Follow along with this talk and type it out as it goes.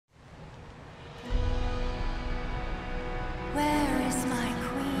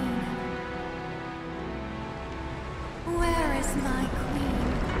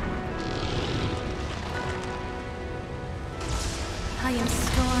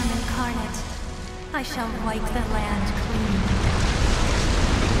form incarnate, I shall wipe the land clean.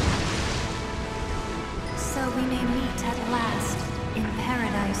 So we may meet at last in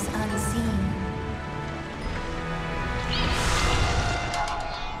paradise unseen.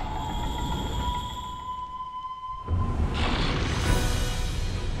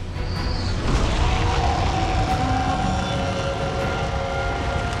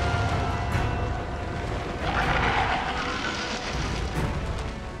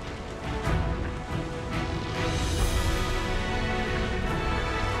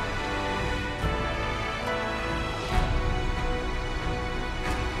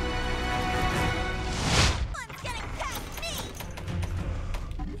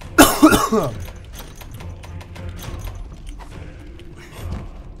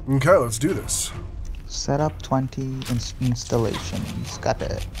 Okay, let's do this. Set up 20 installations. Got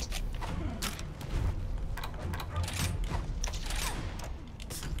it.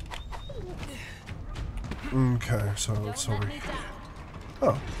 Okay, so it's over here.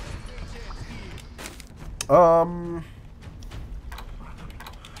 Oh. I'm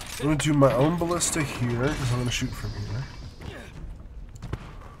gonna do my own ballista here, because I'm gonna shoot from here.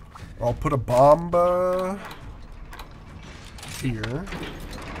 I'll put a bomba here.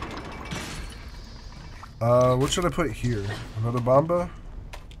 What should I put here? Another bomba?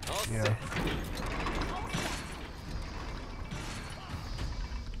 Yeah.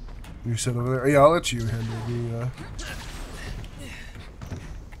 You said over there? Yeah, I'll let you handle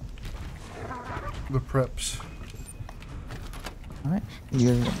the preps. Alright,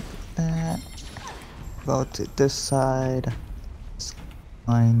 you're that. Go to this side. Just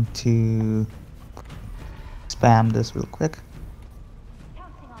going to spam this real quick.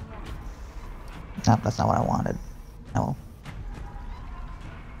 No, that's not what I wanted. No.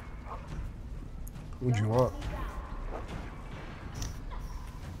 What'd you want?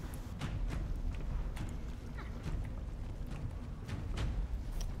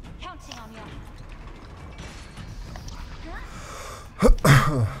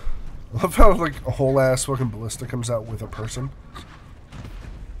 I love how like a whole ass fucking ballista comes out with a person.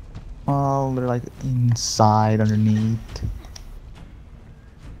 Oh, they're like inside, underneath.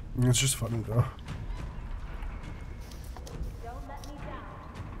 It's just funny though.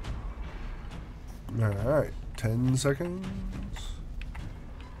 Alright, 10 seconds.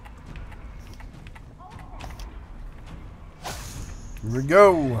 Here we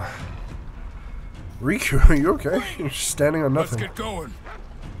go. Riku, are you okay? You're just standing on nothing. Let's get going.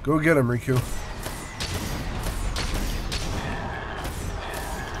 Go get him, Riku.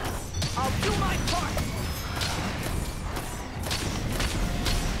 I'll do my part.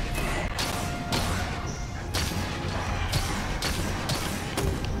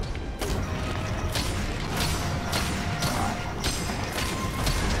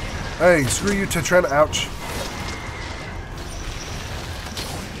 Hey, screw you, Tetran. Ouch.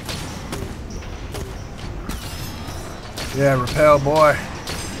 Yeah, repel, boy.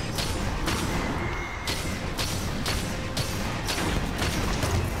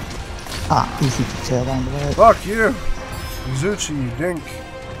 Ah, easy to tail down the way. Fuck you. Izuchi, you dink.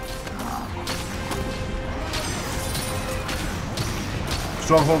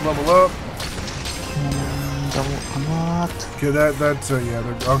 Stronghold level up. Double unlocked. Okay, that's, yeah,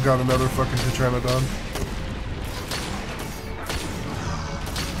 I've got another fucking Tetranodon.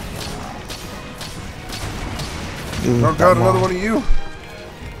 Oh god, another one of you.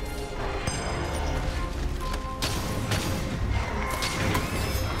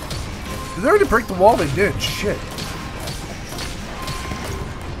 Did they already break the wall? They did. Shit.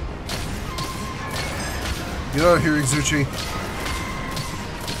 Get out of here, Izuchi.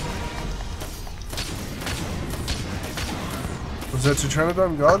 Was that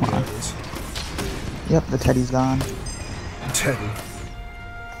Tetranodon gone? Yeah, it is. Yep, the teddy's gone. Teddy.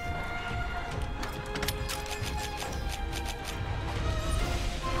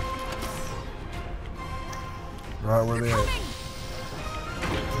 Right, where they at?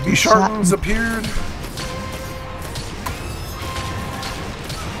 B-Shartons appeared.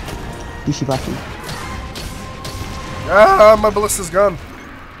 Bishibaku. Ah, my ballista's gone.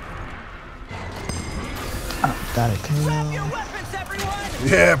 Oh, got it. Grab your weapons, everyone.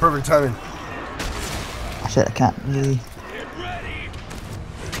 Yeah, perfect timing. Oh, shit, I can't really. Get ready.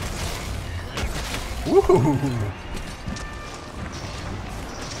 Woohoo!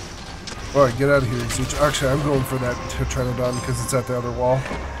 Alright, get out of here, Izuchi. Actually, I'm going for that Tetranodon because it's at the other wall.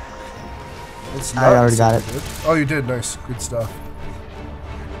 It's not I already got it. good. Oh, you did? Nice. Good stuff.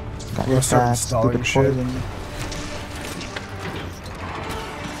 Got I'm gonna start installing shit. poison.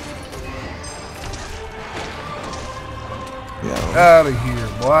 Yo. Out of here,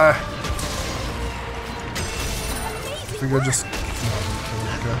 boy. I think I just...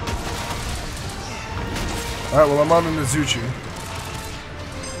 Okay. Alright, well, I'm on an Izuchi.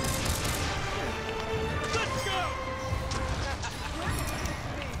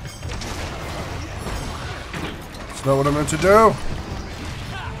 It's not what I meant to do.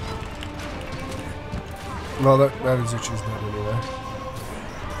 No, that Izuchi's dead anyway.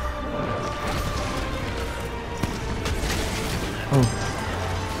 Oh.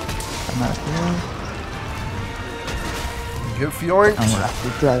 I'm out here. Get fioinked. I'm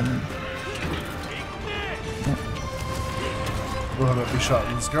rapidly driving. Oh, that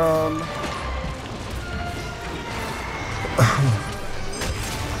Bishotten's gone.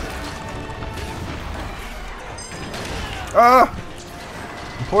 Ah!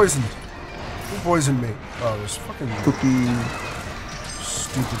 I'm poisoned. Who poisoned me? Oh, it was fucking Cookie.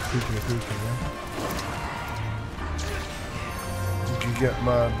 stupid cookie, man. Did you get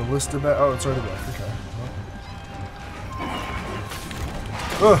my ballista back? Oh, it's already back. Okay.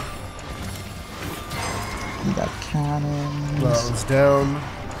 Ugh. You got cannons. That one's down.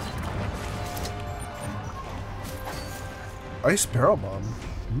 Ice barrel bomb.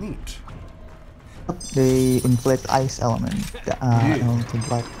 Neat. They inflict ice element. Element of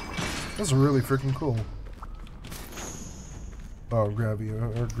light. That's really freaking cool. Oh, grab you. I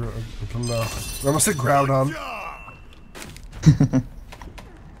almost said Groudon.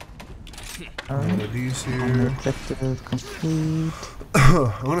 Alright. These here. Objective complete.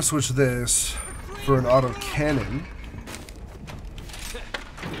 I'm gonna switch this for an auto cannon.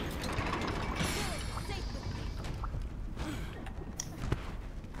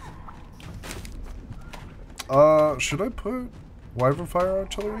 Should I put Wyvern Fire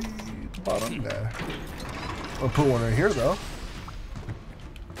Artillery at the bottom? Nah. I'll put one right here though.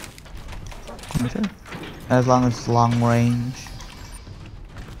 Okay. As long as it's long range.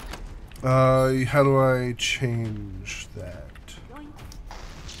 How do I change that?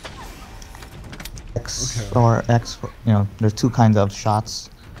 X Okay. or X, you know, there's two kinds of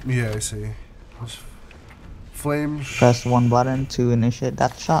shots. Yeah, I see. Just flame. Press one button to initiate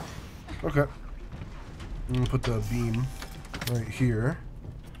that shot. Okay. I'm gonna put the beam right here.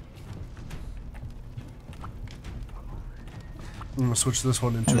 I'm gonna switch this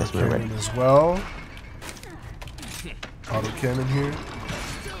one into a guess we're cannon ready. as well. Auto cannon here.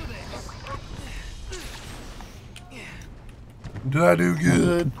 Did I do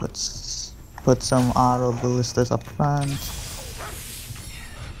good? Put some auto ballistas up front.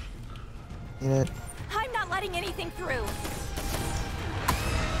 Get it. I'm not letting anything through.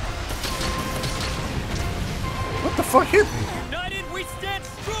 What the fuck hit me? United we stand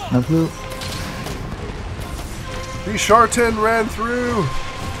strong. No blue. The Shartan ran through.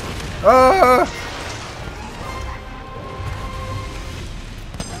 Ah!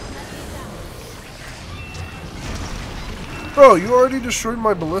 Bro, you already destroyed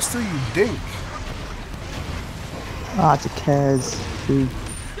my ballista, you dink. Ah, it's a Kazuki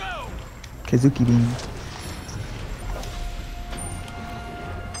beam.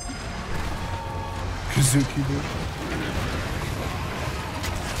 Kazuki, dude.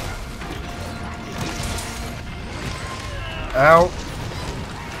 Ow.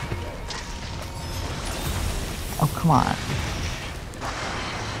 Oh, come on.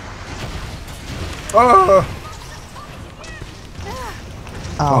 Ah!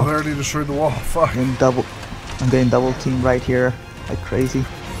 Oh, they Oh, already destroyed the wall. Fuck. I'm getting double teamed right here, like crazy.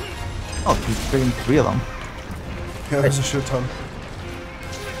 Oh, he's freaking three of them. Yeah, there's a shit ton.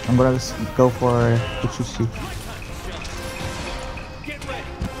 I'm gonna just go for Ibushi. Get ready.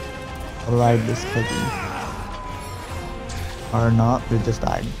 I'll ride this cookie. Or not, they just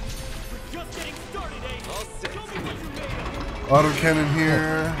died. Just getting started, eh? All set. Show me what you're made of. Auto cannon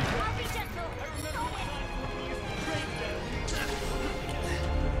here.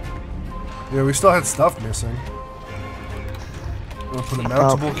 Yeah, we still had stuff missing. I'm gonna put a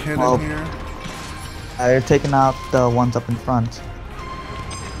mountable cannon well, here. They're taking out the ones up in front.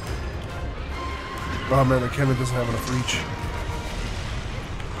 Oh man, the cannon doesn't have enough reach.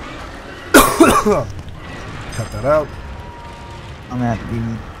 Cut that out. I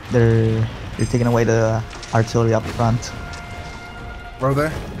mean, they're taking away the artillery up front. Are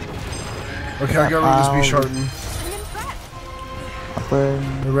they? Okay, I got rid of this Bishartan. Upper,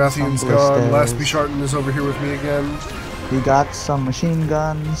 The Rathian's some gone. Last ballistas. Bishartan is over here with me again. We got some machine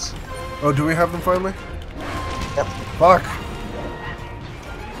guns. Oh, do we have them finally? Yep. Fuck.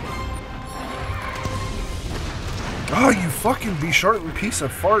 Oh, you fucking Bishartan piece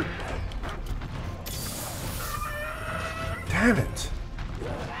of fart. Damn it.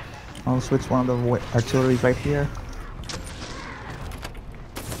 I'll switch one of the artilleries right here.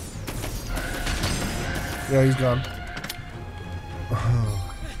 Yeah, he's gone.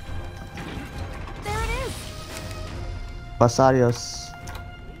 There it is. Basarios.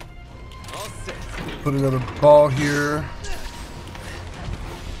 Put another ball here.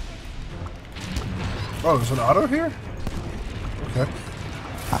 Oh, there's an auto here? Okay.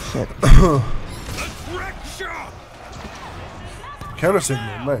 Ah, shit. Counter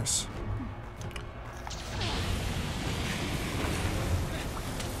signal, nice.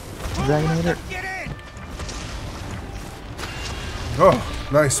 Draginator. Oh,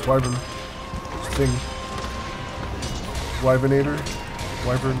 nice, Wyvern. Thing. Wyvernator?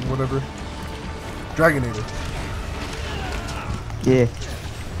 Wyvern, whatever. Dragonator. Yeah.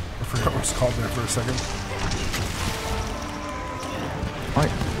 I forgot what it's called there for a second.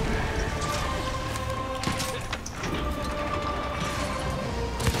 Alright.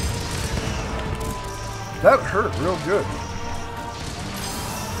 That hurt real good.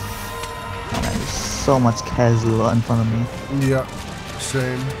 Oh, man, there's so much Kazula in front of me. Yeah,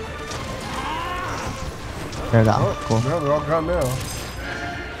 same. They're gone. Oh, Cool. no, they're all gone now.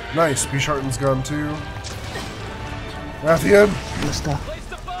 Nice, Bisharton's gone too. Rathian! Mr.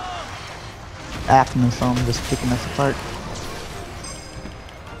 Actinism just picking us apart.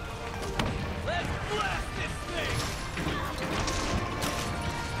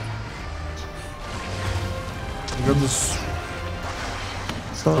 We got this.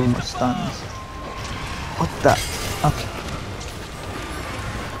 So much stuns. What the? Okay.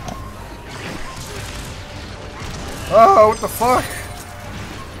 Oh, what the fuck?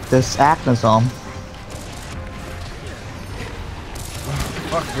 This Actinism.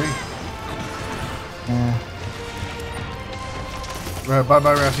 Fuck me. Yeah. Alright, bye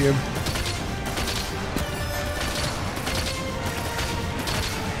bye, Rathian.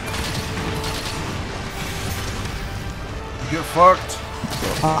 Get fucked.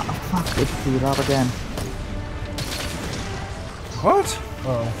 Ah, fuck, it blew it up again. What?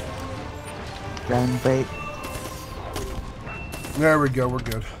 Oh. Dragon bait. There we go, we're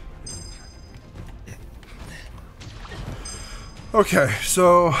good. Okay,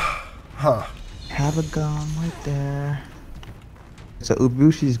 so, Have a gun right there. So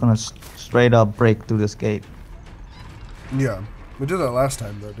Ibushi's gonna straight up break through this gate. Yeah. We did that last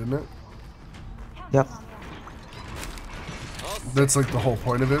time though, didn't it? Yep. That's like the whole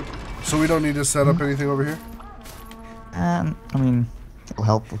point of it. So we don't need to set up anything over here? And, I mean, it'll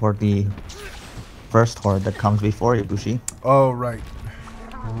help for the first horde that comes before Ibushi. Oh, right.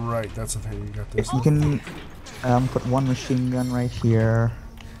 Right, that's the thing. You got this. You can put one machine gun right here,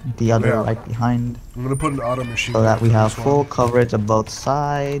 the other Yeah. right behind, I'm gonna put an auto machine so that gun we for have this full one. coverage of both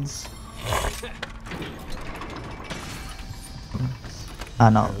sides.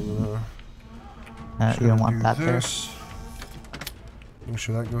 No. You don't want do that there. this. Make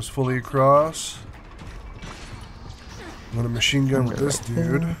sure that goes fully across. I'm gonna machine gun with this Right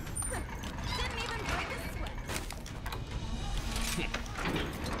there. dude.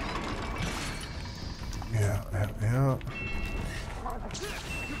 Yeah.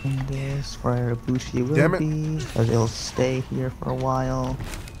 And this where Ibushi will Damn it. be, because it'll stay here for a while.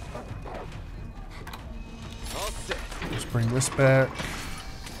 Let's bring this back.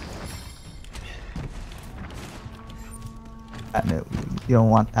 And you don't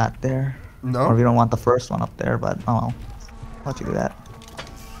want that there. No? Or you don't want the first one up there, but oh well. I'll let you do that.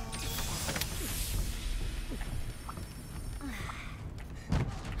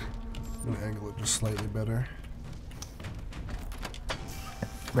 I'm gonna angle it just slightly better.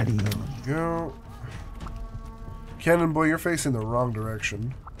 Ready. There we go. Cannon boy, you're facing the wrong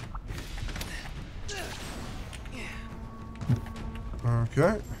direction.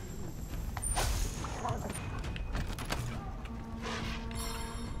 Okay.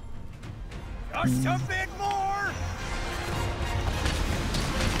 Just a bit more.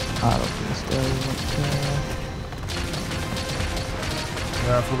 Auto pistol up there.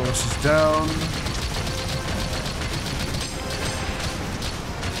 Rathalos is down.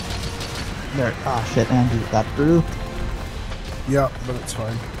 There. Ah shit, Andrew got through. Yeah, but it's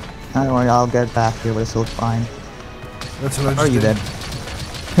fine. Don't worry, I'll get back here, but it's still fine. That's what I just Are you did.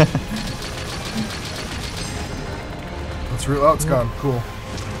 dead? That's real. Oh, it's gone. Cool.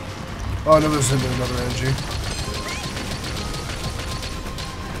 Oh, no, there's another NG.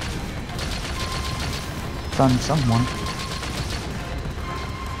 Done someone.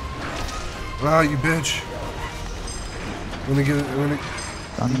 Ah, you bitch. I'm gonna get it. I'm gonna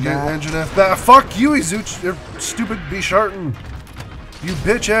Done get that. engine F. That. Fuck you, Izuch. You're stupid B Sharton. You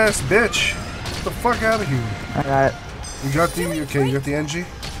bitch ass bitch. Get the fuck out of here. I got it. You got the. Okay, you got the NG?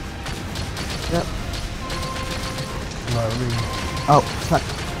 Yep. No, I mean. Oh, fuck.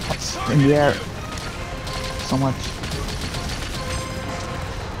 It's in the air. so much.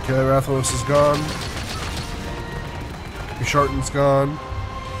 Okay, Rathalos is gone. Sharton's gone.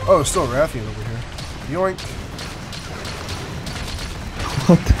 Oh, there's still a Rathian over here. Yoink.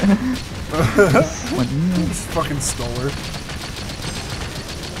 What? Just fucking stole her.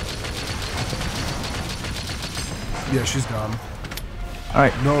 Yeah, she's gone.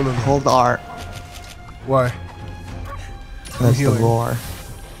 Alright, No. hold R. Why? That's the healing. roar.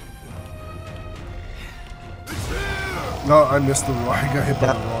 No, I missed the roar. I got hit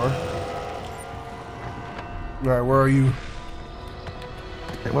by the roar. Alright, where are you?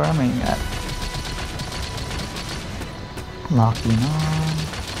 Where am I at? Locking on.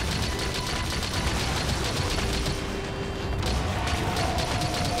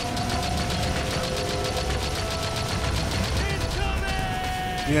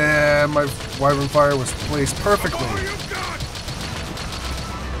 Yeah, my Wyvern Fire was placed perfectly.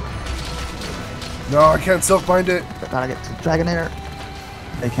 No, I can't self-bind it. Gotta get to Dragonator.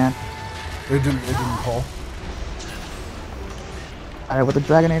 They can't. It didn't pull. Alright, with the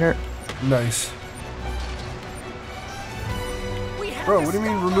Dragonator. Nice. Bro, what do you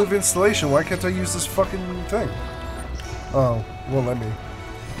mean remove installation? Why can't I use this fucking thing? Oh, well, let me.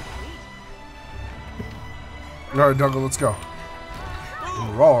 Alright, Dougal, let's go.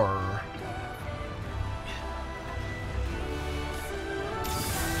 Roar.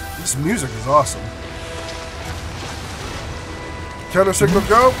 This music is awesome. Counter signal,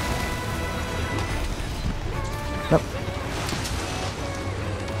 go! Yep.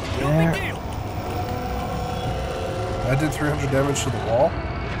 There. I did 300 damage to the wall.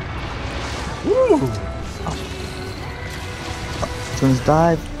 Woo! Twins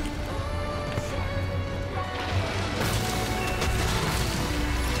dive.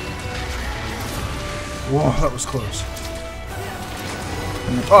 Whoa, that was close.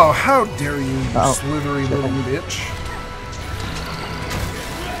 Oh, how dare you, you slithery little bitch.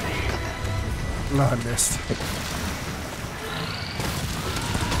 No, I missed.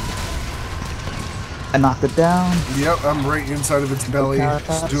 I knocked it down. Yep, I'm right inside of its belly,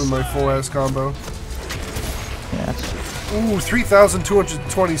 just doing my full-ass combo. Yeah, that's... Ooh,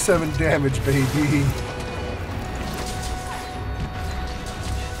 3,227 damage, baby.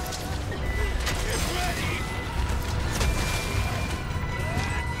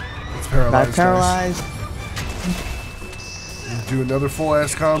 It's paralyzed. Got paralyzed. Do another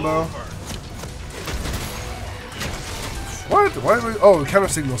full-ass combo. What? Why am I... Oh, the counter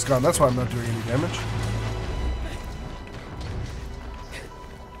signal's gone. That's why I'm not doing any damage.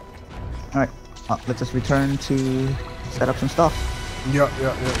 Alright, let's just return to set up some stuff. Yep.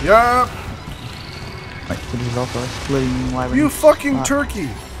 Right, so this is also a splitting wyvern. You fucking turkey!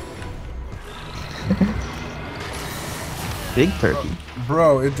 Big turkey.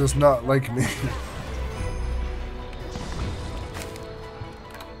 Bro, it does not like me.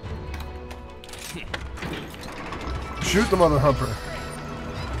 Shoot the mother humper.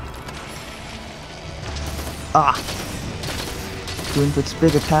 Ah! Doing its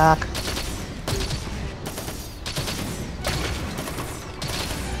big attack.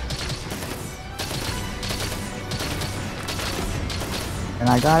 And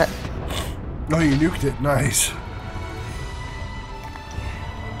I got it. Oh, you nuked it. Nice.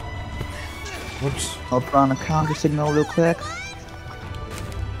 Whoops. I'll put on a counter signal real quick.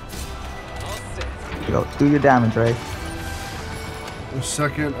 Here you go. Do your damage, Ray. A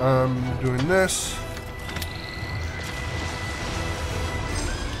second, I'm doing this.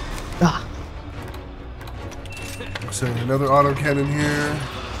 Ah! Sending another autocannon here.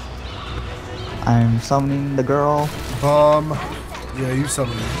 I'm summoning the girl. Bomb. Yeah, you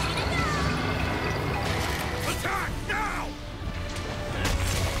summoned me. Attack now!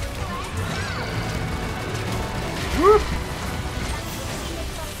 Whoop.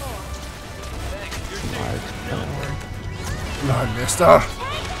 No, I missed.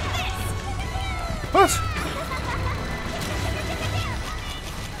 What?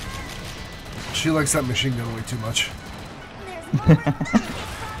 She likes that machine gun way too much.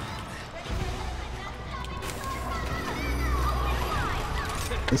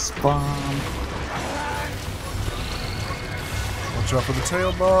 This bomb. Watch out for the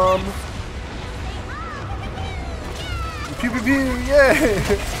tail bomb. Pew pew pew! Yay!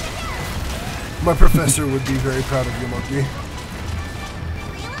 My professor would be very proud of you, Monkey.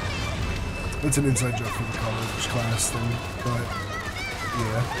 It's an inside joke for the college class thing, but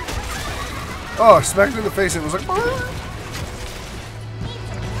yeah. Oh, I smacked it in the face and it was like.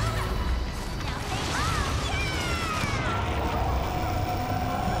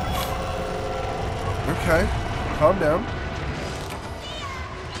 Okay, calm down.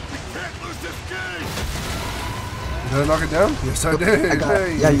 Can't lose this game! Did I knock it down? Yes, I did.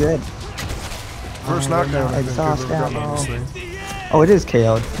 Hey. Yeah, you did. First knockdown, I think, I've exhaust ever gotten on this ammo. thing. Oh, it is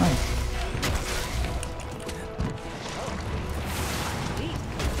KO'd. Nice.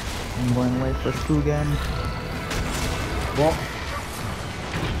 I'm going away for Fugan. Well,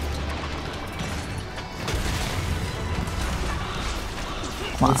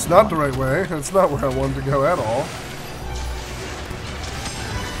 Come on, it's not the right way. That's not where I wanted to go at all.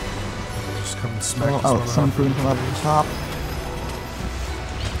 Just come and smack this Oh, one some off. Fugan from up the top.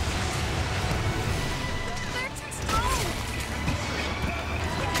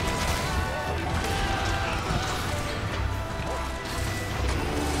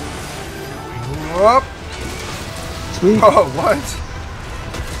 Up. Sweet. Oh, what?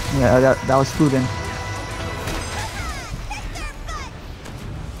 Yeah, that was Fugan.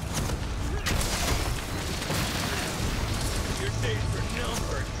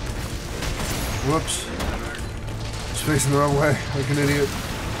 Whoops. Just facing the wrong way, like an idiot.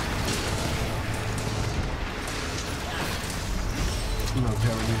 No,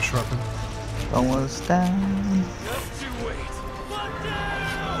 damn, I need to sharpen. Almost down.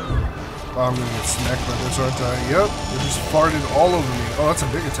 Oh, I'm gonna get smacked by this, aren't I? Yep, they just farted all over me. Oh, that's a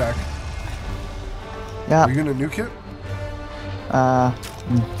big attack. Yeah. Are you gonna nuke it?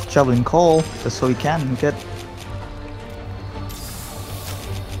 Shoveling coal just so you can nuke it.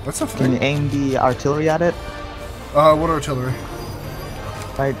 That's a Can you thing. aim the artillery at it? What artillery?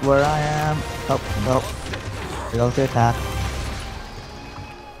 Right where I am. Oh, no. Here goes the attack.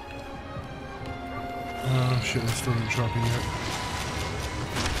 Oh, shit, I still didn't sharpen yet.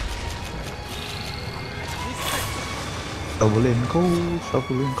 Shoveling coal,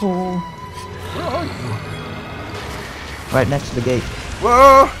 shoveling coal. Where are you? Right next to the gate.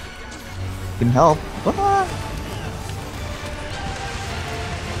 Whoa! Can help. Ah!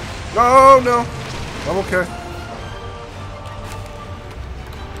 No, no. I'm okay.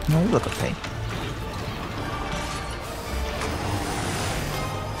 No, you look okay.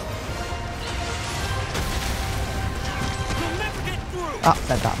 Ah,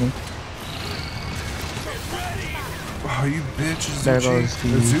 that got me. Oh, you bitch, Izuchi. There goes the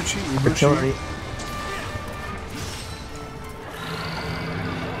Izuchi? Ibushi? artillery.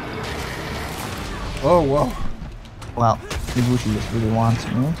 Oh, whoa. Well, Ibushi just really wants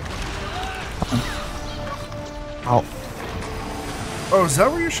me. Oh, Oh, is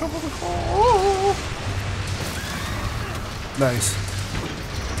that where you shovel the coal? Oh. Nice.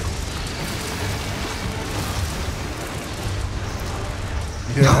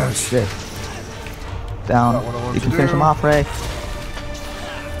 Yes. shit. Not Down. what I wanted You can to finish do. him off, Ray.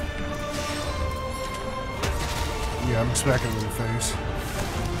 Yeah, I'm smacking him in the face.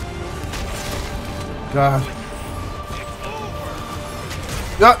 God.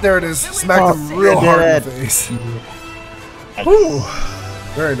 Ah, there it is. Smacked Oh, him real you hard in did the face. Whew.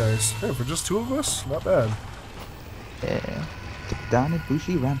 Very nice. Hey, for just two of us, not bad. Yeah. Took down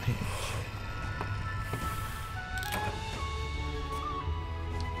Ibushi Rampage.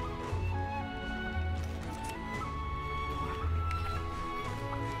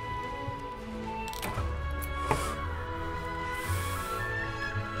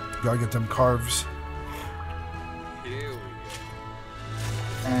 Gotta get them carves.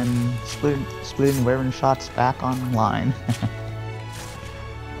 And splitting wearing shots back online.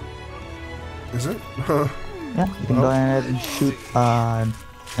 Is it? Yeah, you can go ahead and shoot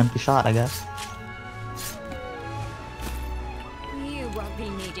empty shot, I guess. You won't be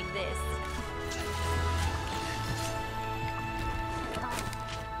needing this.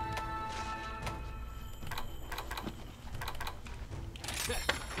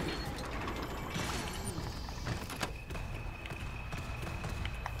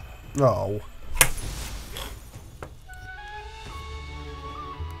 No.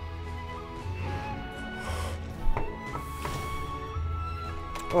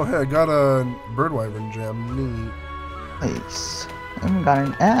 Oh, hey, I got a bird wyvern gem. Neat. Nice. And we got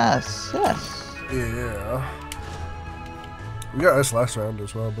an S. Yes. Yeah. We got S last round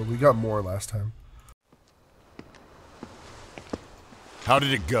as well, but we got more last time. How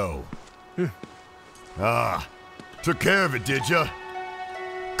did it go? Ah, took care of it, did ya?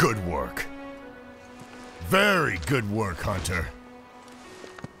 Good work. Very good work, Hunter.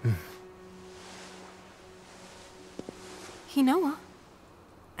 Hinoa?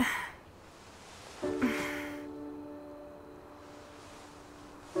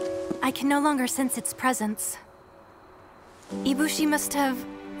 I can no longer sense its presence. Ibushi must have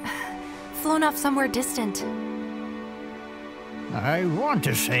flown off somewhere distant. I want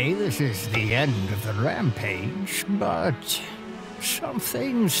to say this is the end of the rampage, but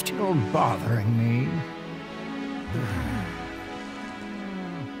something's still bothering me.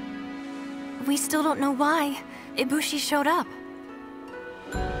 We still don't know why Ibushi showed up.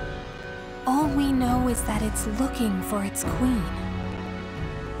 All we know is that it's looking for its queen.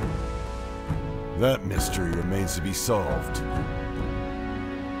 That mystery remains to be solved.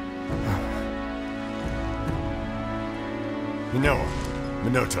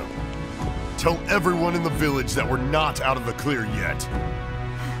 Minoto, tell everyone in the village that we're not out of the clear yet.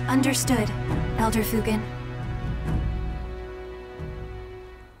 Understood, Elder Fugen.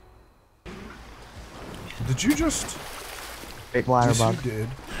 Did you just... Big wire Yes, bug. you did.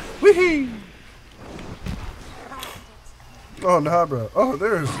 Wee-hee! Oh, nah, bro. Oh,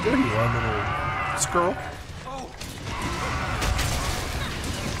 there you are, little squirrel.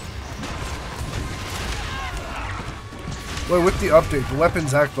 Well, with the update, the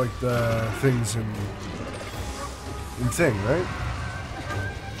weapons act like the things in Thing, right?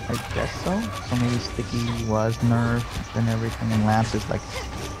 I guess so. So maybe Sticky was nerfed and everything, and Lance is like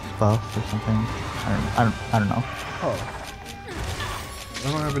buffed or something. I don't know. Oh.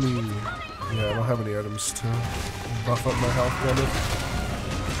 I don't have any... Yeah, I don't have any items to buff up my health, damn it.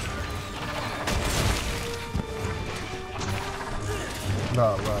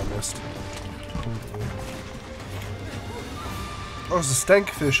 Nah, well, I missed. Oh, there's a stank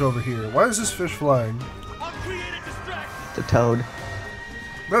fish over here. Why is this fish flying? It's a toad.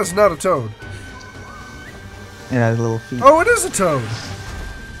 That's not a toad. It has little feet. Oh, it is a toad!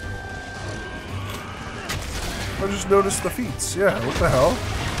 I just noticed the feet. Yeah, what the hell?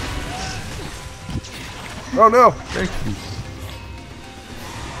 Oh no!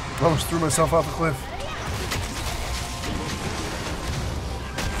 I almost threw myself off a cliff.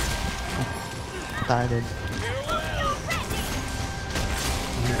 I did.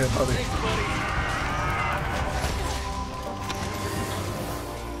 Yeah, buddy.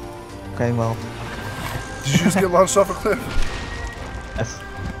 Okay, well. Did you just get launched off a cliff? Yes.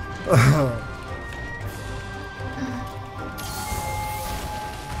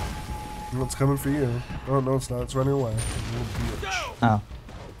 What's coming for you? Oh, no, it's not. It's running away. Oh.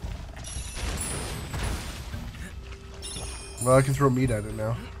 Well, I can throw meat at it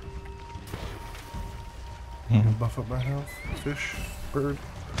now. Yeah. Buff up my health. Fish. Bird.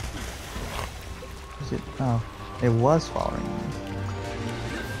 Is it? Oh. It was following me.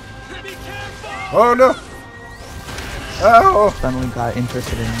 Oh, no! Ow! Suddenly got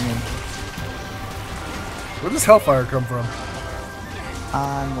interested in me. Where does Hellfire come from?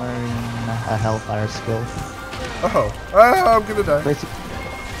 I'm wearing a Hellfire skill. Oh. Ah, I'm gonna die.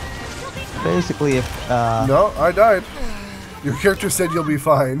 Basically, if No, I died. Your character said you'll be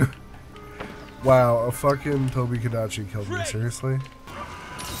fine. Wow, a fucking Tobi Kadachi killed me. Seriously?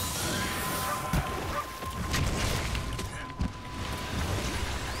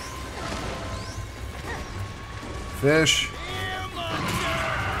 Fish.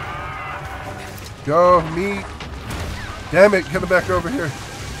 Go, meat. Damn it, get him back over here.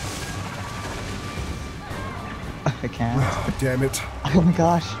 I can't. Damn it. Oh my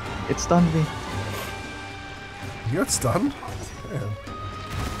gosh, it stunned me. You got stunned? Damn.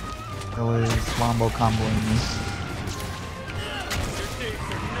 It was wombo comboing me.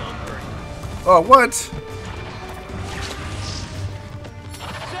 Oh, what?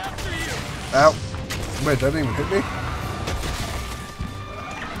 Ow. Wait, that didn't even hit me?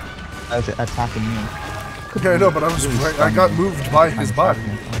 I was attacking me. Yeah, I know, but I was right. I got moved by his body.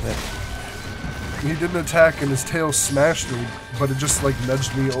 Okay. He didn't attack and his tail smashed me, but it just like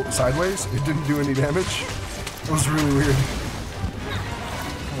nudged me sideways. It didn't do any damage. It was really weird.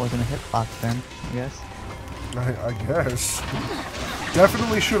 It wasn't a hitbox then, I guess. I guess.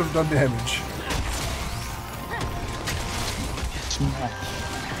 Definitely should have done damage. Smash.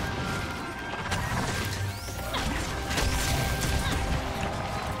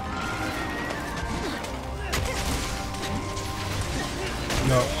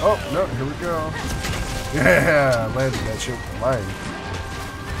 No. Oh, no, here we go. Yeah, landed that shit with the line.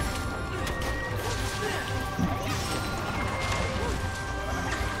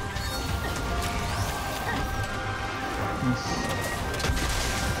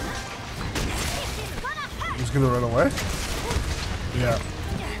 He's gonna run away? Yeah.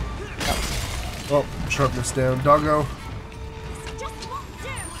 Oh, sharpness down. Doggo.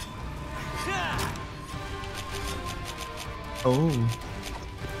 Oh.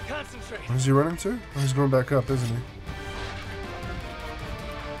 Where's he running to? Oh, he's going back up, isn't he?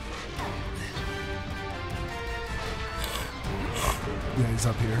 Yeah, he's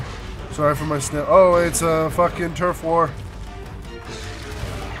up here. Sorry for my snap. Oh, it's a fucking turf war.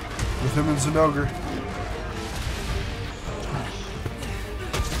 With him and Zenogre.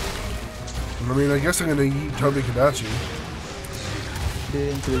 I mean, I guess I'm gonna eat Toby Kadachi. Get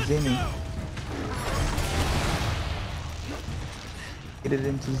it into the Zinni. Get it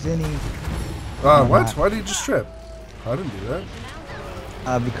into Zinni. What? Why did you just trip? I didn't do that.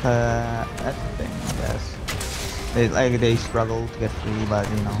 Because that's the thing, I guess. They struggle to get free, but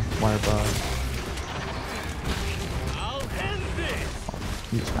you know, water bug. I'll end this.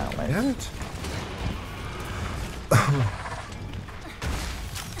 Huge amount of life. Damn it.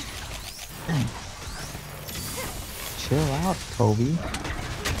 Chill out, Toby.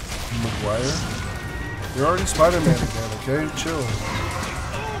 McGuire. You're already Spider-Man again, okay? Chill.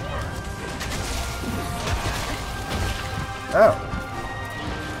 Ow.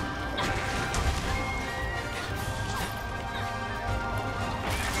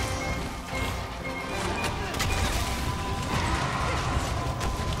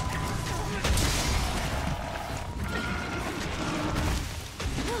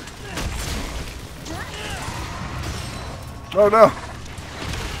 Oh no!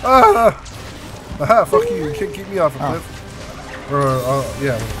 Ah! Aha! Fuck you! You can't keep me off a cliff. Or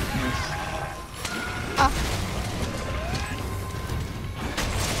yeah.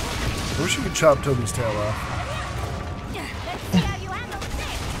 I wish you could chop Toby's tail off.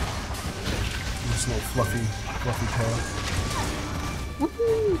 This little fluffy tail.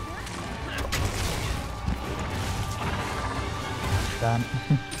 Woohoo! Done.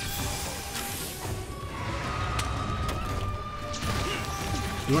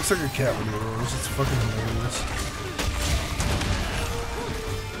 He looks like a cat when he rolls. It's fucking hilarious.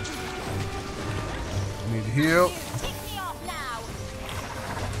 I need to heal.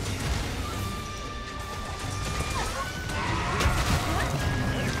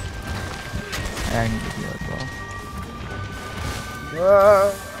 I need to heal as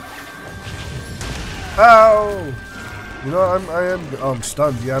well. Ow! You know, I am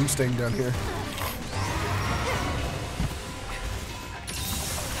stunned. Yeah, I'm staying down here.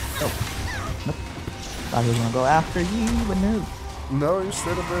 Thought he was gonna go after you, but no. No, he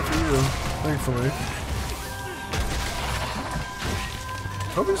stayed up there for you, thankfully.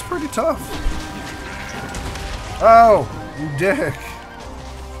 Toby's pretty tough. Ow! You dick!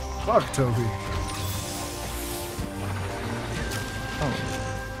 Fuck Toby. Oh.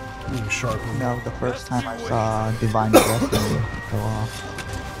 You sharp one. That was the first time I saw Divine Destiny go off.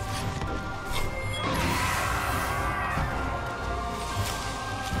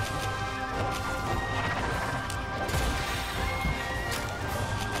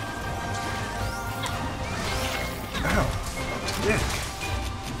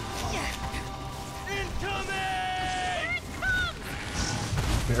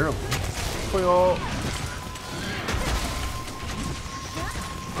 Barely. Well,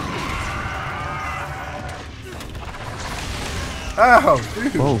 ow,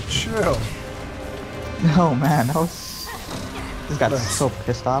 dude, whoa. Chill. No, man, that was... This got Nice. so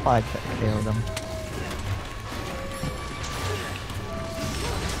pissed off I killed him.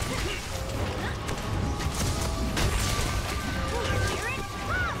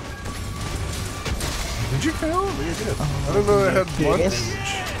 Did you fail? Yeah, you did. I don't know I had blunt yes. damage.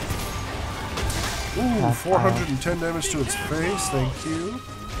 Ooh, 410 damage to its face, thank you.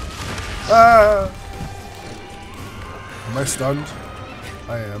 Ah! Am I stunned?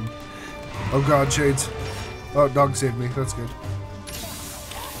 I am. Oh god, Shades. Oh, dog saved me, that's good.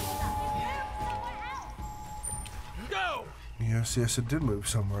 Go. Yes, yes, it did move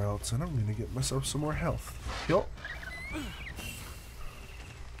somewhere else, and I'm gonna get myself some more health. Yup.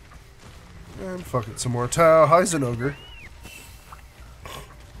 And fuck it, some more Tau. Hi, Zenogre.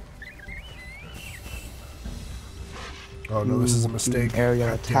 Oh no, this is a mistake. Aerial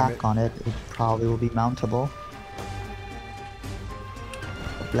God damn attack on it, it probably will be mountable.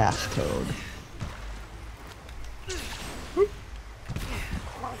 A blast toad.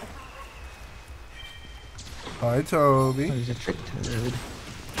 Hi, Toby. Oh, he's a trick toad.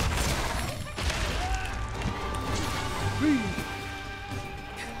 Whee.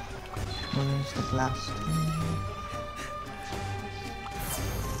 Where's the blast toad?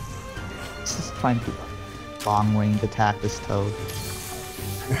 This is trying to long range attack this toad.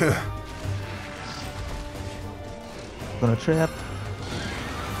 Yeah. Gonna trip.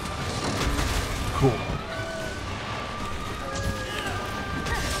 Cool.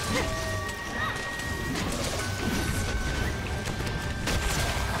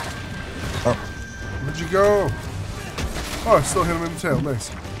 Oh, Where'd you go? Oh, I still hit him in the tail. Nice.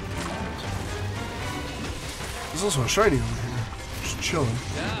 There's also a shiny over here. Just chilling.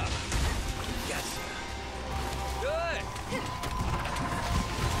 Now. Yes. Good.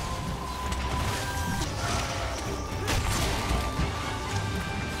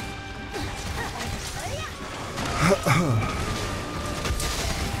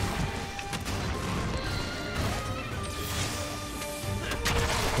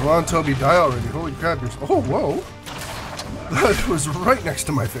 Come on, Toby, die already. Holy crap, you're... Oh, whoa. That was right next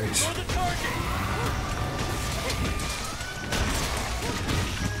to my face.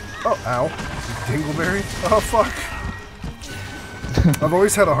 Oh, ow. Dingleberry? Oh, fuck. I've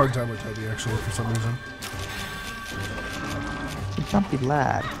always had a hard time with Toby, actually, for some reason. Jumpy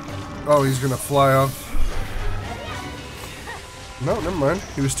lad. Oh, he's gonna fly off. No, never mind.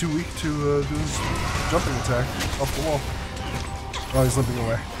 He was too weak to do his jumping attack off the wall. Oh, he's limping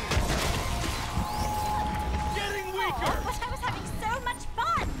away.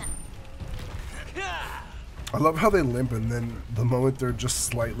 I love how they limp and then the moment they're just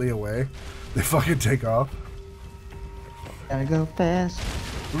slightly away, they fucking take off. Gotta go fast.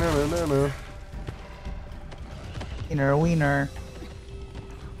 No. Wiener, wiener.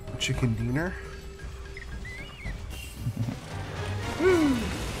 Chicken dinner.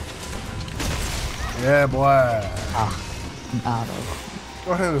 Yeah, boy. Ah, I'm out of.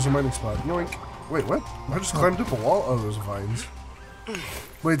 Oh, hey, there's a mining spot. Yoink. Wait, what? I just climbed up a wall. Oh, there's vines.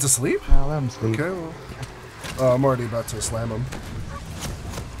 Wait, it's asleep? I'll let him sleep. Okay, well. Oh, I'm already about to slam him.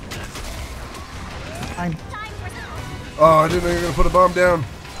 Fine. Oh, I didn't know you were going to put a bomb down.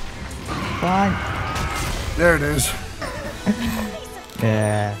 Fine. There it is.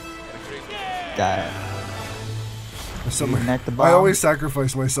 Yeah. Got it. Connect the bomb. I always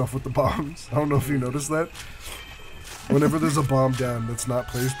sacrifice myself with the bombs. I don't know if you noticed that. Whenever there's a bomb down that's not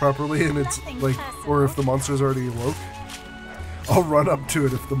placed properly and it's like, or if the monster's already awoke, I'll run up to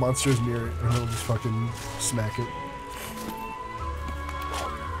it if the monster's near it and I'll just fucking smack it.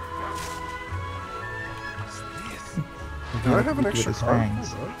 Do I have an extra card?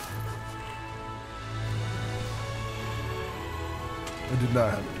 I did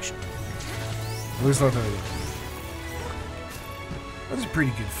not have an extra card. At least not that yet. That's a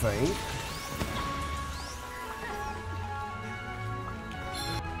pretty good fight.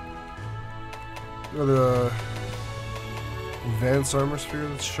 Got a advanced armor sphere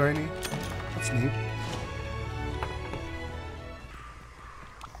that's shiny. That's neat.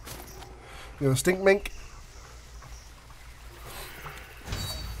 Got a stink mink.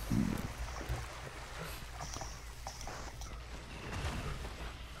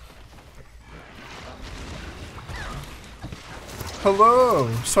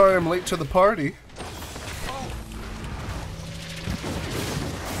 Hello! Sorry I'm late to the party.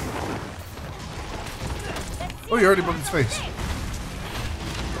 Oh, you already broke its face.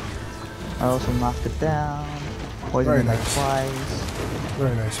 I also knocked it down. Poisoned it like twice.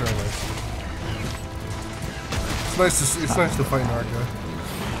 Very nice, very nice. It's nice to see, it's nice to fight Narga.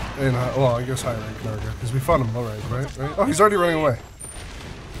 And well, I guess high rank Narga, because we fought him low rank, right? Oh, he's already running away.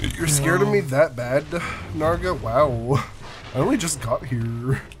 You're scared of me that bad, Narga? Wow. I only just got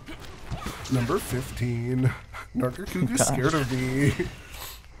here. Number 15. Narga Kuga's scared of me.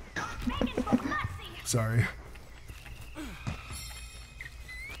 Sorry.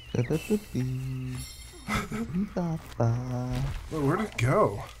 Well, where'd it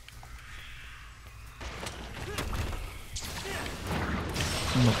go?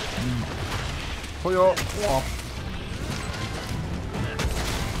 Pull y'all.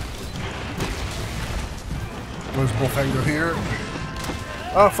 There's Bullfango here.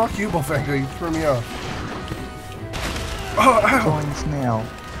 Oh, fuck you, Bullfango. You threw me off. Oh, ow! Going snail.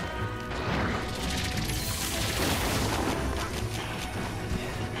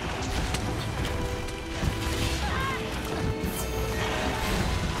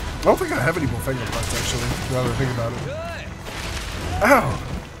 I don't think I have any Bullfango parts, actually, now that I think about it. Ow!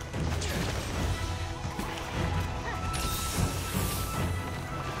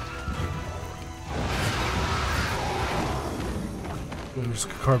 Let me just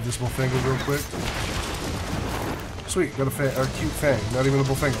carve this Bullfango real quick. Sweet, got a cute fang, not even a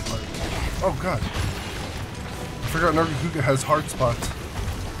Bullfango part. Oh god. I forgot Nargacuga has heart spots.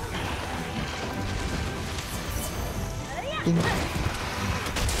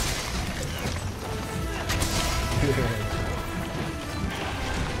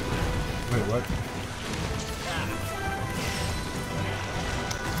 Wait, what?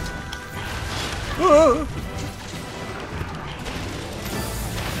 Ah!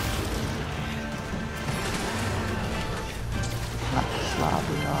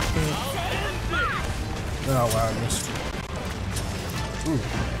 Sloppy off it. Oh wow, I missed. Ooh.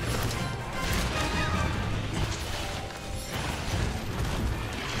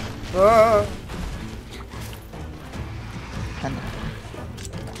 Ah!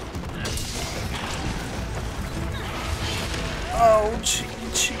 Oh, cheeky,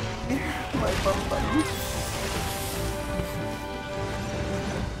 cheeky. My bum bum.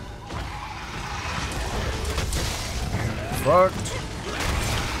 fucked.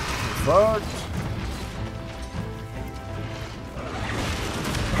 Fucked.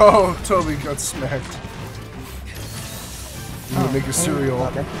 Oh, Toby got smacked. I'm gonna make a cereal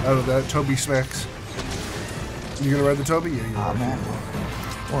out of that. Toby smacks. You gonna ride the Toby? Yeah, you are. Man.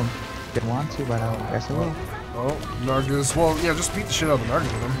 Well, didn't want to, but I guess I will. Oh, Narga's. Well, yeah, just beat the shit out of the Narga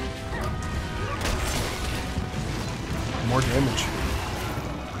with him. More damage.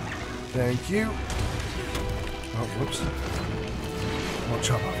 Thank you. Oh, whoops. I'll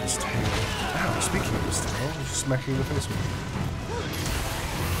chop off his tail. Ow, speaking of his tail, I'm just smacking the face with it.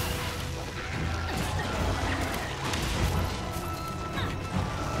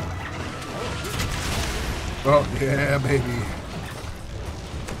 Oh, yeah, baby.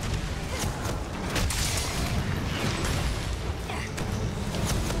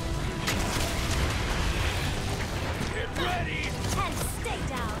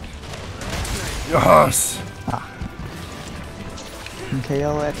 Yes! Ah. Can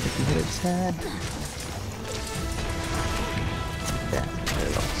KO it if you hit its head. Yeah,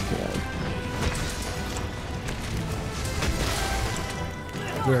 very well scared.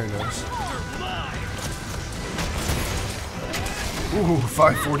 Very nice. Ooh,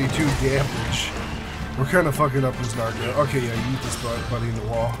 542 damage. We're kind of fucking up this Narga. Okay, yeah, you eat this buddy in the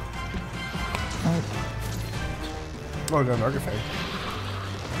wall. Oh, Oh, I got an Narga Fang.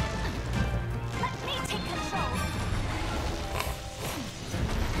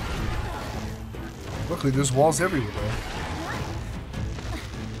 Luckily, there's walls everywhere, though.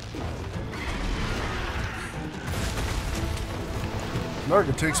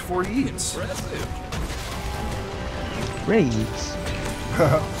 Narga takes 4 eats. raids.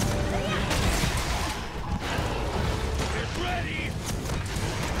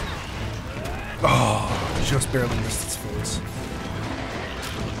 Oh, just barely missed its face.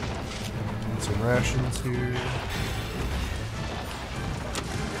 Need some rations here.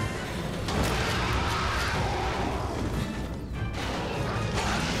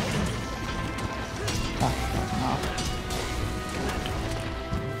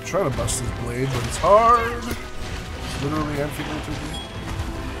 Trying to bust his blade, but it's hard. Literally and figuratively.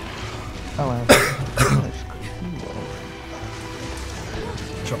 Oh, that's cool.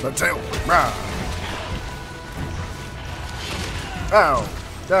 Chop that tail. Rah. Ow.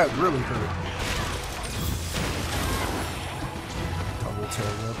 That really hurt. Double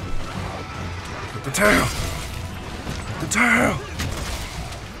tail whip. Get the tail. Get the tail.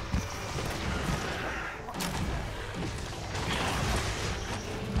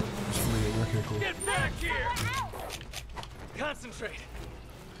 Okay, cool. Get back here! Concentrate.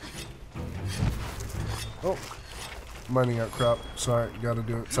 Oh, mining out crop. Sorry, gotta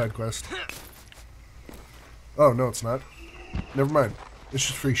do it. Side quest. Oh, no, it's not. Never mind. It's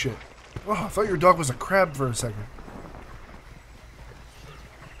just free shit. Oh, I thought your dog was a crab for a second.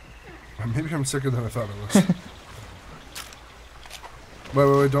 Maybe I'm sicker than I thought I was.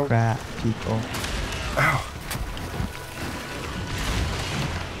 Wait, don't. Crap, people. Ow.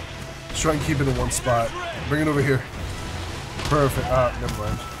 Let's try and keep it in one spot. Bring it over here. Perfect. Ah, never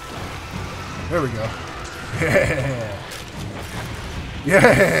mind. There we go. Yeah.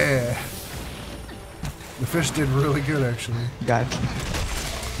 Yeah. The fish did really good, actually. Got it.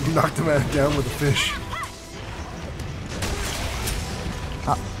 You knocked him down with a fish.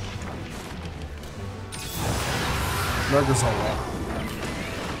 Ah. Narga's all out.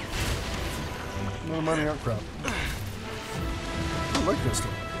 No money out crop. I like this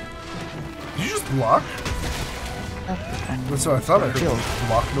stuff. Did you just block? That's what I thought I heard.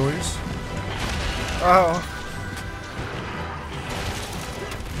 Block noise. Oh.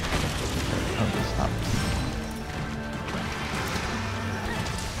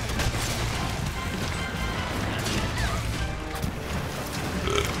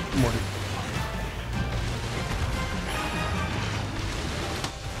 Morty.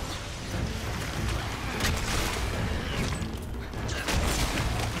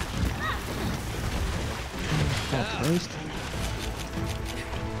 Waste.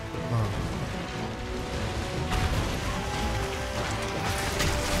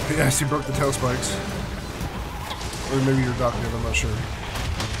 Yes, he broke the tail spikes. Or maybe your doc did, I'm not sure.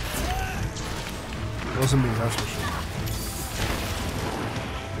 It wasn't me, that's for sure.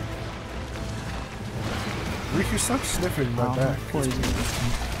 Riku, stop sniffing my back.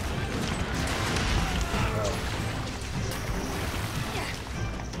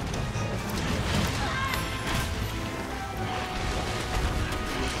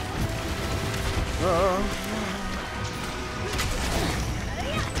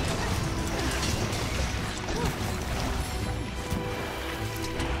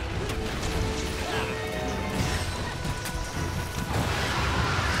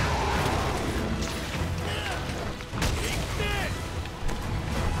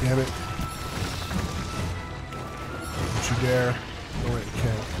 Damn it. Don't you dare. Oh wait, you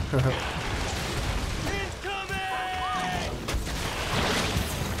can't.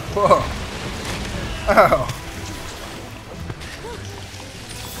 Whoa. Ow.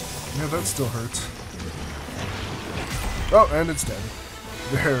 Yeah, that still hurts. Oh, and it's dead.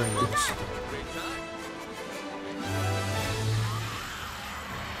 Very nice.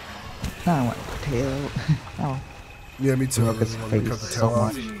 Now I want a tail. Oh. Yeah, me too. I Look at really his wanted to cut face the so tail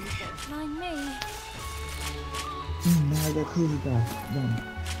off. much. Mind me. Now I got cool guy. Done.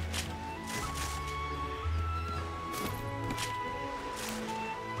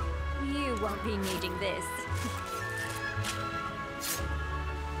 You won't be needing this.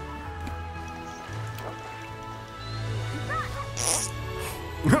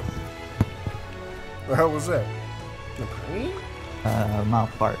 The hell was that?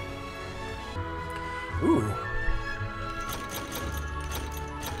 Mouth part. Ooh.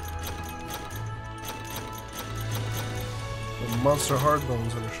 The monster hard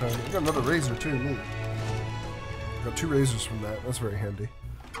bones that are shiny. I got another razor too, neat. Got 2 razors from that. That's very handy.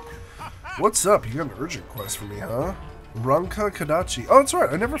 What's up? You got an urgent quest for me, huh? Ranka Kadachi. Oh, that's right.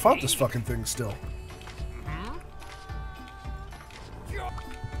 I never fought this fucking thing still.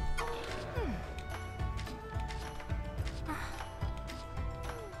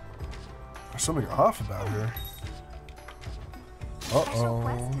 There's something off about her.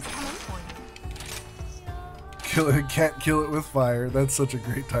 Uh-oh. Kill it, can't kill it with fire. That's such a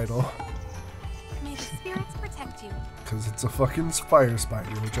great title. May the spirits protect you. Because it's a fucking fire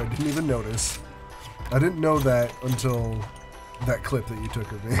spider, which I didn't even notice. I didn't know that until that clip that you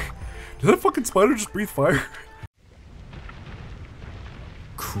took of me. Did that fucking spider just breathe fire?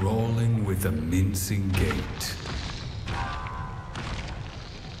 Crawling with a mincing gait.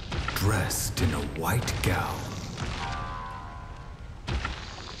 Dressed in a white gown.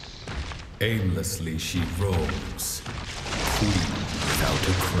 Aimlessly she roams, queen without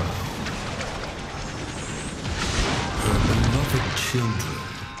a crown. Her beloved children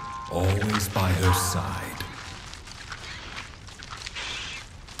always by her side.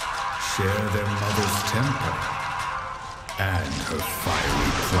 Share their mother's temper and her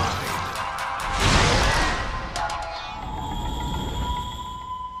fiery pride.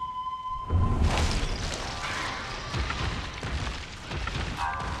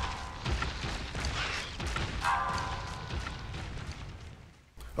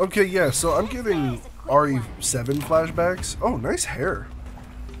 Okay, yeah, so I'm getting RE7 flashbacks. Oh, nice hair.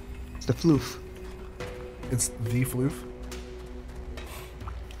 It's the floof. It's the floof.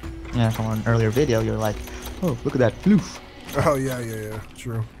 Yeah, from an earlier video, you're like, oh, look at that floof. Oh, yeah,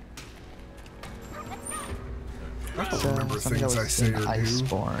 true. I don't remember Something things that I was say in or do.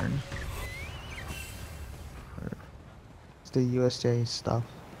 Iceborne. It's the USJ stuff.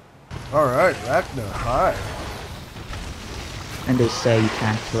 Alright, Rachna, hi. And they say you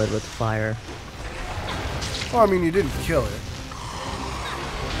can't kill it with fire. Well, I mean, you didn't kill it.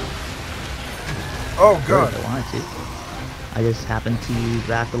 Oh, God. If I wanted to. I just happened to use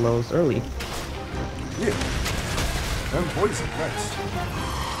Rathalos early. Yeah. And poison, nice.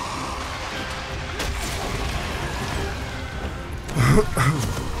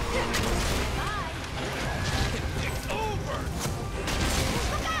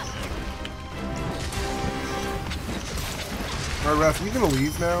 Alright, Raph, are you gonna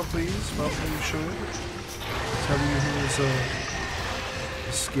leave now, please? Well, you should. Just having you here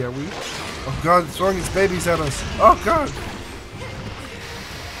is scary. Oh God, it's throwing its babies at us. Oh God!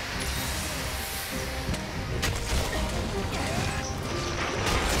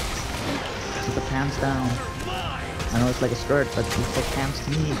 Put the pants down. I know it's like a skirt, but it's like pants to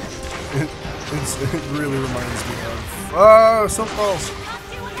me. It really reminds me of... Oh, so false!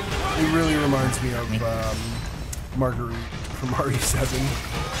 It really reminds me of Marguerite from RE7.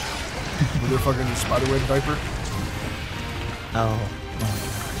 With her fucking spiderweb diaper. Oh.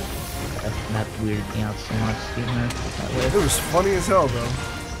 That weirded me out so much, seeing her that way. It was funny as hell, though.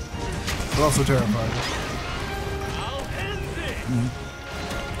 But also terrifying.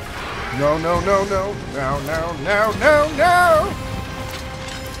 No, no, no, no. No, no, no, no, no!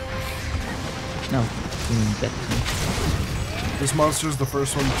 No, you didn't get to me. This monster's the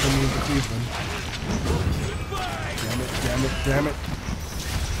first one to turn me into Cleveland. Damn it, damn it, damn it.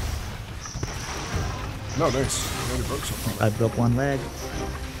 No, nice. You already broke something. I broke one leg.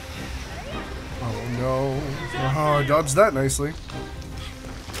 Oh no. Oh, I dodged that nicely.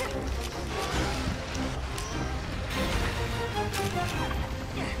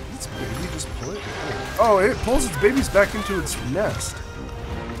 Its baby just pull it? Oh, it pulls its babies back into its nest.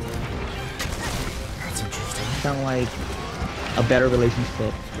 That's interesting. Kind of like a better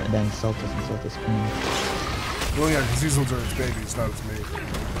relationship than Sultus and Sultus Queen. Well, yeah, because these ones are its babies, not its mate.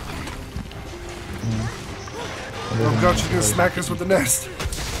 Yeah. Oh god, she's gonna smack us with the nest.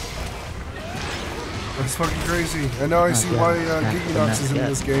 That's fucking crazy. And now I see why Giginox is in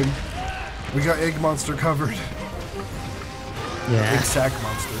this game. We got Egg Monster covered. Yeah. Egg Sack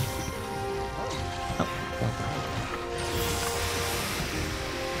Monster. Oh,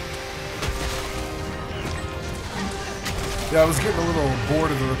 Yeah, I was getting a little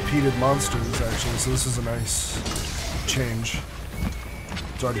bored of the repeated monsters, actually, so this is a nice change.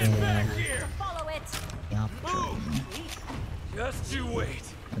 It's already Follow it. yeah. Just you wait.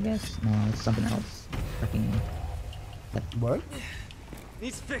 I guess no, it's something else. Fucking What?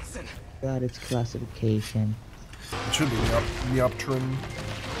 He's fixing. got its classification. It should be Neopteran,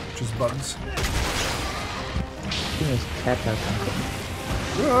 which is bugs. I think it's Keta or something.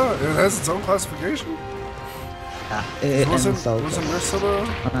 Yeah, it has its own classification? It Wasn't Sultus. Ursula?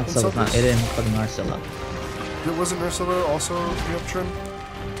 Not Sultus, no, it didn't fucking Ursula. It wasn't Ursula also Neopteran?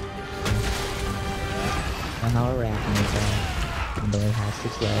 And how arachnids are. Even though it has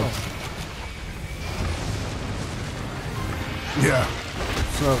 6 legs. Yeah.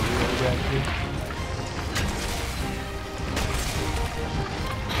 It's not real arachnid.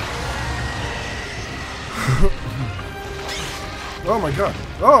 Oh my god.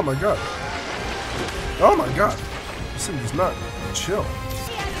 Oh my god. Oh my god. This thing does not chill.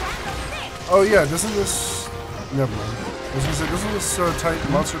 Oh yeah, doesn't this... Never mind. I was gonna say, doesn't this type,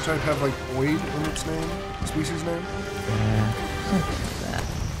 monster type have like Wade in its name? Species name? Yeah, something like that.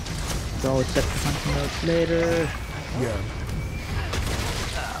 So check the hunting notes later. Yeah.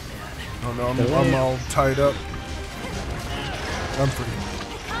 Oh no, I'm all tied up. I'm free.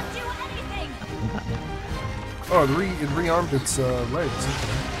 Oh, it rearmed its legs.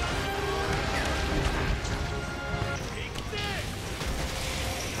 Okay.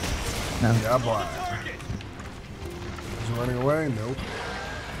 No. Yeah, boy. Is it running away? Nope.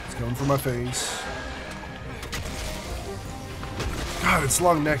 It's going for my face. God, its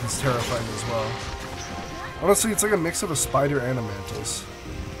long neck is terrifying as well. Honestly, it's like a mix of a spider and a mantis.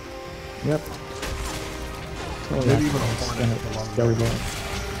 Yep. Oh, Maybe even a hornet with a long neck.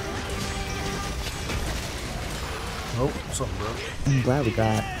 Oh, something broke. I'm glad we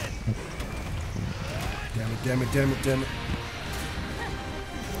got. Damn it, damn it, damn it, damn it.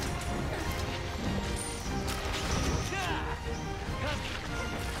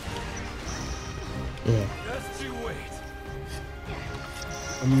 Yeah. Just you wait.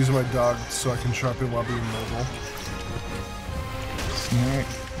 I'm using my dog so I can sharpen while being mobile. Smart.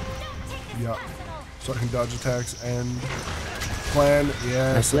 Yeah. So I can dodge attacks and plan.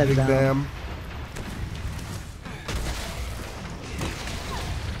 Yes, a Let's big let bam.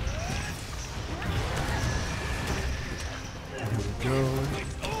 Here we go.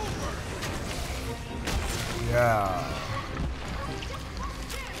 Yeah.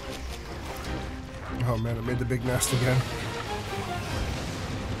 Oh man, it made the big nest again.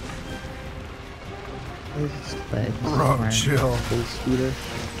 Bro, chill. Big speeder.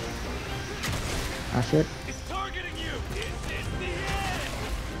 Ah shit. It's targeting you. It's the head.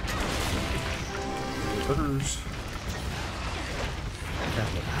 Hers.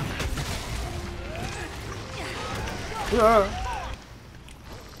 Yeah.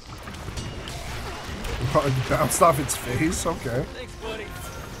 Oh, it bounced off its face? Okay. Thanks, buddy.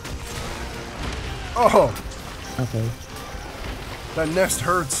 Oh! Okay. That nest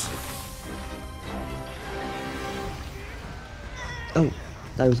hurts. Oh,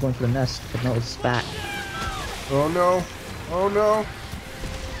 thought he was going for the nest, but no, it's spat. Oh no. Oh no.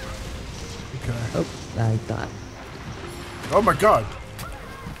 Okay. Oh, I thought. Oh my god.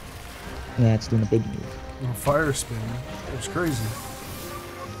 Yeah, it's doing a big move. Oh, fire spin. It's crazy.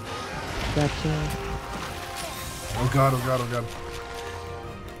 Gotcha. Oh god, oh god, oh god.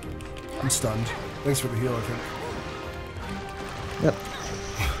 I'm stunned. Thanks for the heal, I think. Yep.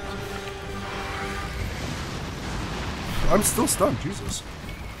 I'm still stunned, Jesus.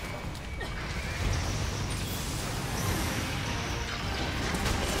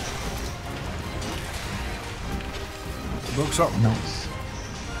 Broke something. Nice.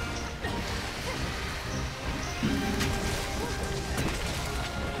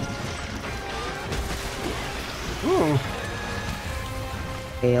 Ooh.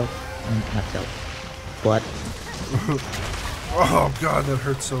 Tail. Not tail. What? Oh god, that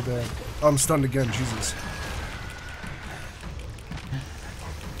hurts so bad. I'm stunned again, Jesus.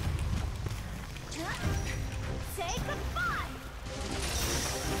 Say goodbye.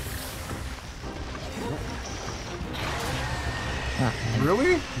 Ah, man.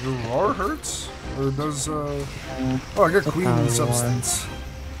 Really? Your roar hurts? Or does, oh, I got Queen Power Substance.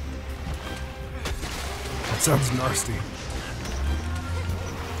 That sounds nasty.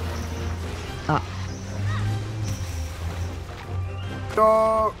 Ah.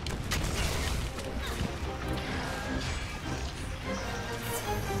 Dog.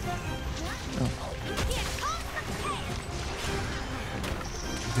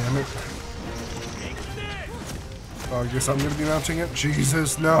 Damn it. Oh, I guess I'm gonna be mounting it.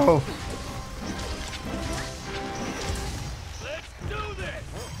 Jesus, no. Let's do this.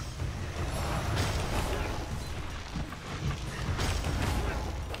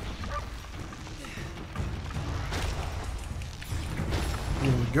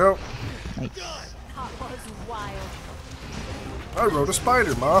 Here we go. Nice. That was wild. I rode a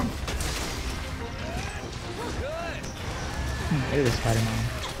spider, Mom. It is Spider-Man.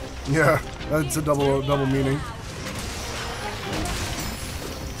 Yeah, that's a double meaning.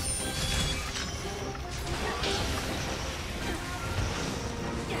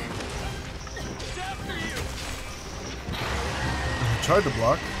 I tried to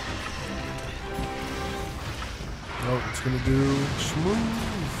block. No, it's gonna do smooth.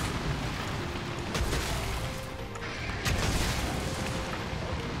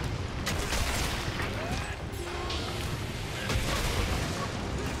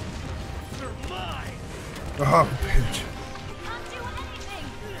 Oh, bitch. Can't do anything.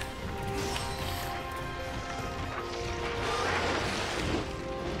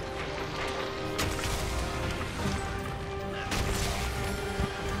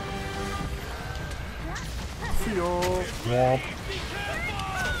 Feel. Womp.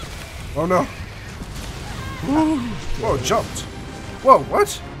 Oh no. Whoa, it jumped. Whoa,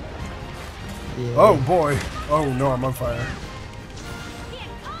 what? Yeah. Oh boy. Oh no, I'm on fire.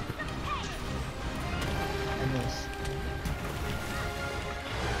 I miss.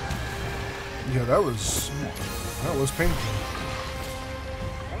 Yeah, that was painful.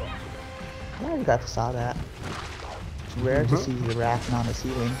 I already got to saw that. It's rare to see the racking on the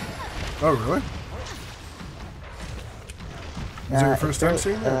ceiling. Oh really? Is it your first time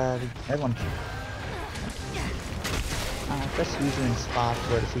seeing that? Everyone. Just usually in spots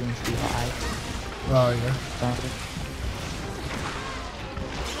where the ceiling's too high. Oh yeah. Something.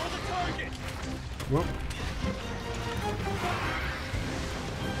 Whoop.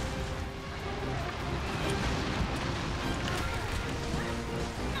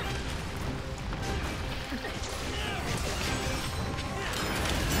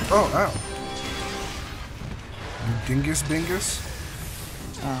 Oh, ow. You dingus dingus?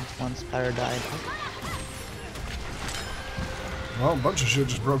 One spider died. Well, a bunch of shit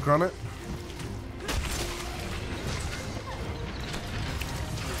just broke on it.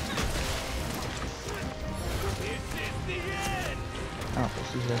 Oh,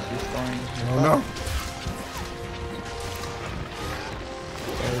 she's just restoring. Oh no.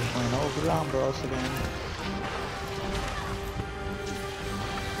 There's going over Rambros again.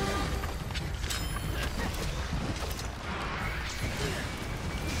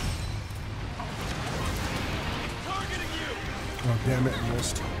 Oh damn it, I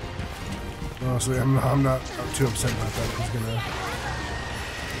missed. Honestly, I'm too upset about that. He's gonna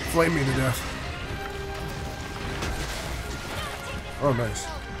flame me to death. Oh nice.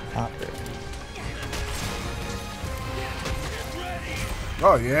 Not really.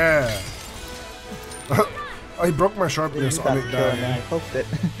 Oh yeah. I broke my sharpness on it dying. I hoped it.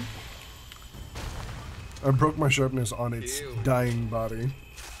 I broke my sharpness on its dying body.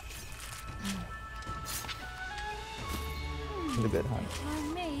 It was a good hunt.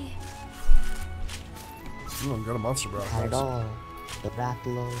 On me. Ooh, I got a monster bro. Had it all. The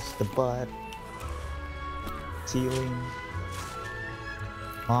Rathalos, the butt, ceiling,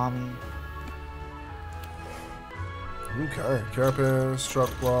 mommy. Okay, carapace, sharp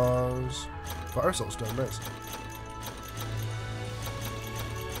claws, fire soul stone, nice.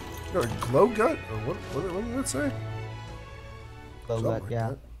 Got a glow gut, or what did that say? Glow gut, yeah.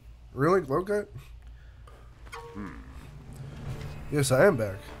 That. Really, glow gut? Yes, I am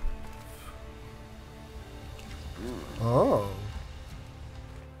back. Oh.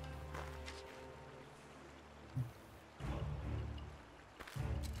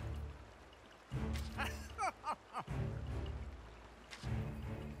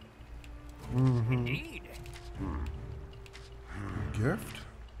 Indeed. Gift?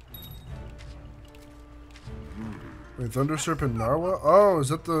 Wait, Thunder Serpent Narwa? Oh, is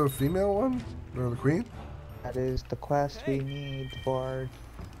that the female one? Or the queen? That is the quest we need for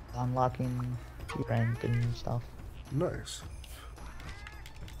unlocking rank and stuff. Nice.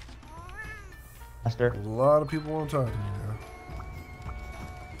 Master. A lot of people want to talk to you now.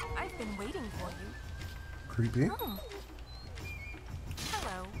 been waiting for you. Creepy. Oh.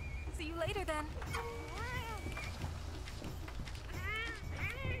 Hello. See you later then.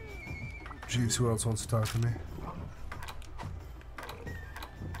 Jeez, who else wants to talk to me?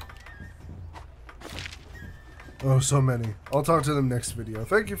 Oh, so many. I'll talk to them next video.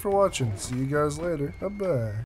 Thank you for watching. See you guys later. Bye-bye.